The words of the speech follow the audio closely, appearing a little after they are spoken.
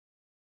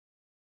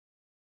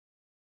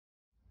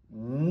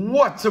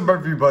What's up,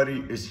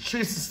 everybody? It's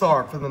Chase the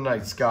Star from the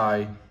Night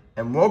Sky,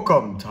 and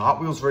welcome to Hot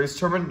Wheels Race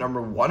Tournament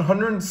number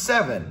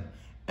 107.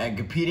 And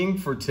competing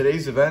for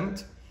today's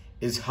event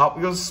is Hot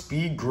Wheels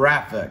Speed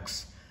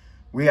Graphics.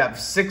 We have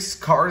 6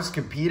 cars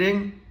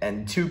competing,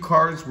 and 2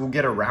 cars will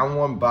get a round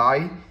 1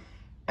 bye,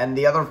 and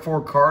the other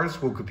 4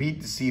 cars will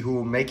compete to see who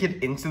will make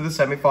it into the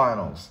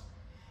semifinals.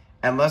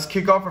 And let's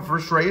kick off our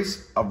first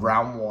race of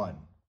round 1.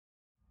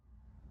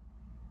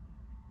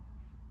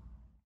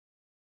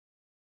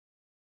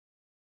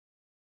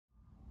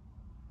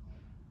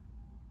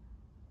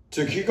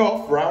 To kick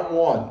off round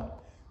 1,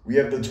 we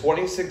have the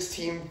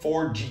 2016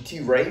 Ford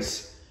GT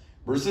Race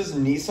versus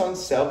Nissan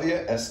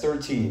Silvia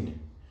S13.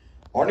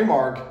 On your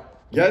mark,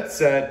 get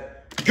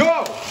set,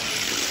 go!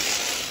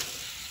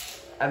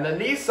 And the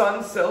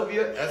Nissan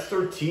Silvia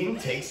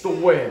S13 takes the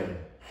win.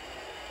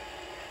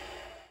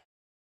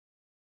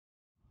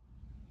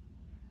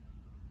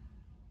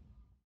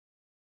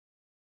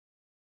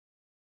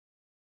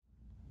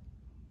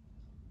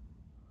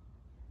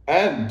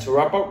 And to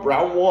wrap up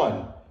round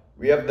 1,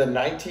 we have the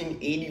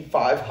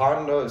 1985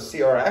 Honda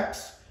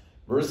CRX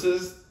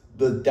versus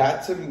the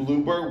Datsun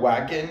Bluebird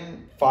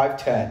Wagon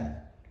 510.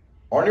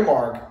 On your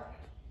mark,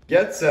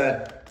 get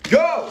set,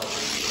 go!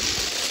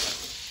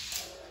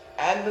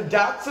 And the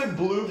Datsun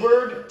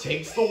Bluebird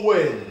takes the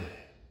win.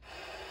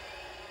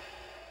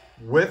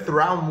 With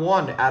round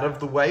 1 out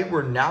of the way,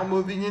 we're now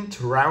moving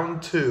into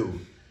round 2.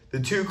 The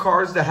 2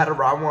 cars that had a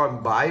round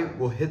 1 bye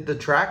will hit the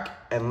track,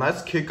 and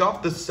let's kick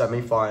off the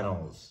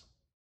semifinals.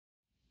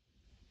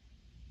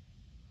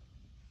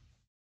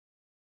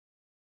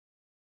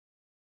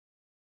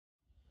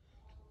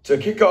 To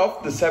kick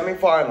off the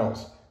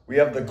semifinals, we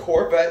have the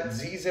Corvette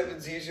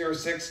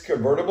Z7Z06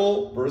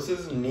 convertible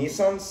versus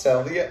Nissan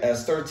Silvia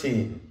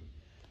S13.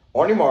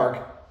 On your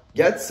mark,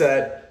 get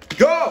set,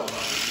 go!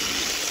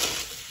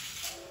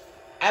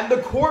 And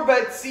the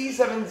Corvette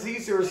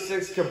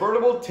C7Z06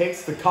 convertible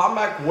takes the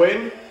comeback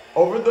win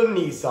over the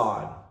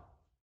Nissan.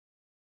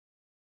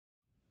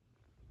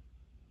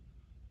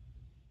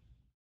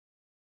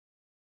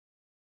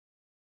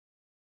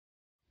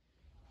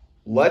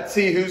 Let's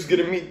see who's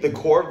going to meet the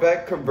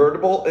Corvette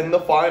convertible in the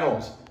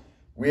finals.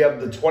 We have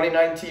the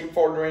 2019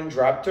 Ford Range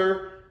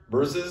Raptor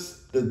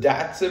versus the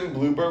Datsun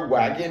Bluebird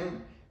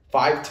Wagon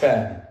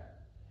 510.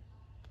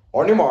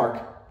 On your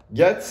mark,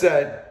 get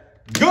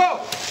set, go!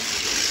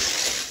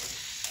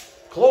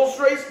 Close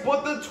race,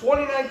 but the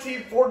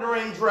 2019 Ford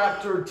Range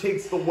Raptor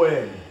takes the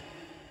win.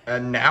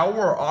 And now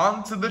we're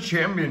on to the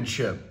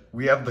championship.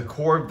 We have the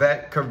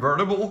Corvette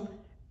convertible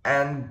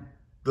and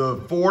the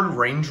Ford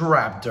Range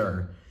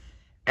Raptor.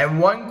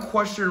 And one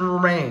question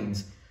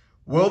remains,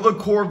 will the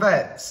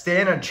Corvette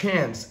stand a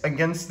chance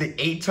against the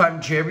 8-time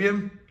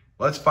champion?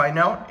 Let's find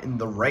out in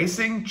the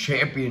Racing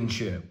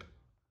Championship.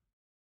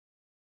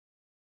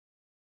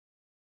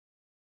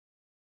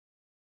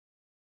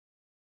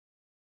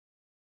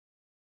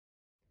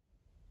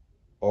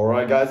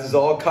 Alright guys, it's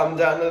all come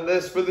down to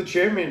this for the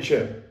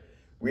championship.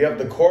 We have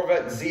the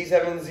Corvette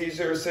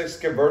Z7Z06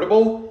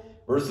 convertible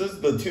versus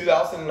the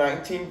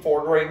 2019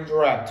 Ford Range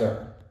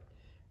Raptor.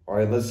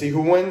 Alright, let's see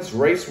who wins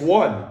race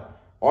 1.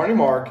 On your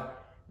mark,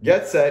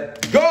 get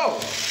set, go!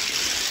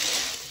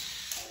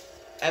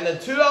 And the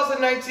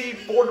 2019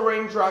 Ford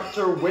Range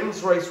Raptor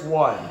wins race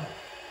 1.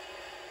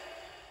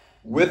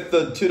 With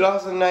the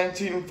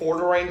 2019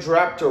 Ford Range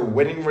Raptor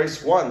winning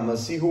race 1,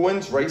 let's see who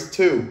wins race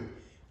 2.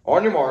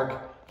 On your mark,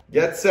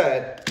 get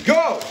set,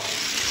 go!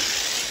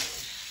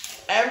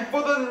 And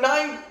for the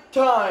 9th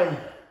time,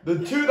 the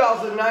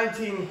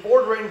 2019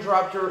 Ford Range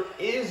Raptor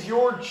is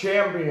your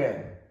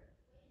champion.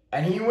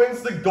 And he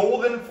wins the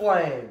Golden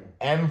Flame.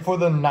 And for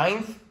the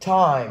 9th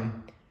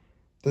time,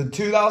 the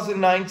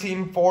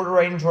 2019 Ford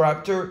Range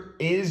Raptor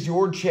is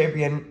your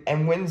champion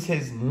and wins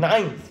his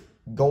 9th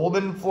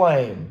Golden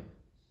Flame.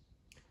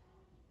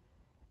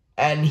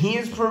 And he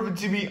is proven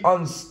to be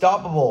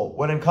unstoppable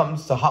when it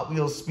comes to Hot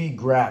Wheels Speed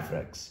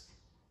Graphics.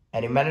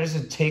 And he managed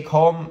to take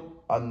home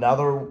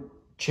another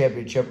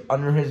championship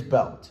under his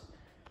belt.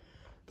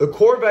 The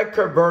Corvette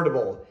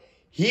convertible,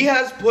 he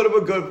has put up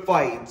a good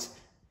fight,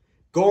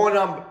 going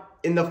up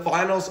in the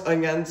finals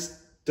against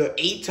the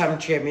 8-time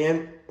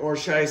champion, or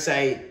should I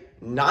say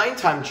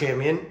 9-time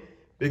champion,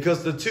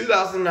 because the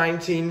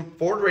 2019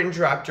 Ford Range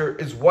Raptor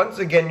is once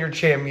again your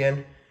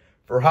champion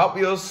for Hot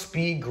Wheels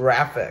Speed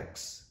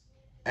Graphics.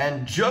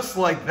 And just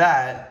like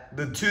that,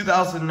 the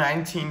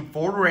 2019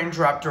 Ford Range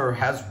Raptor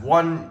has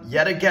won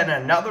yet again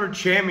another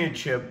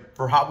championship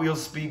for Hot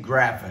Wheels Speed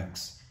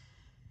Graphics.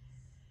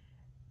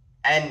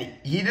 And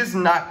he does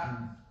not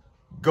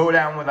go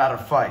down without a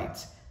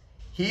fight.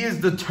 He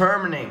is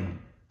determining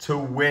to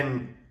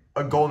win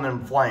a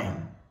Golden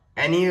Flame.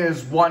 And he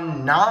has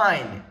won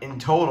 9 in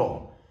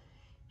total.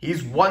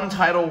 He's 1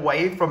 title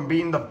away from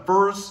being the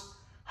first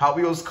Hot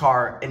Wheels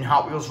car in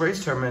Hot Wheels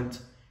Race Tournament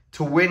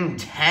to win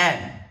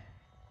 10.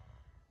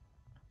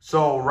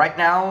 So right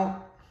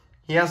now,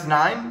 he has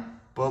 9.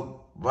 But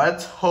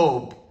let's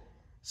hope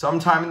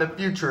sometime in the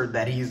future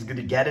that he's going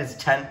to get his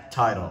 10th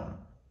title.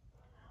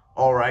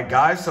 Alright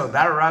guys, so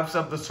that wraps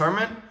up the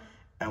tournament.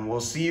 And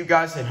we'll see you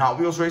guys in Hot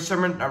Wheels Race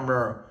Tournament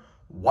number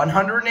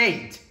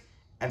 108.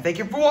 And thank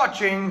you for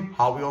watching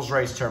Hot Wheels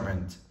Race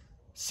Tournament.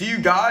 See you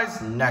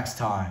guys next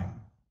time.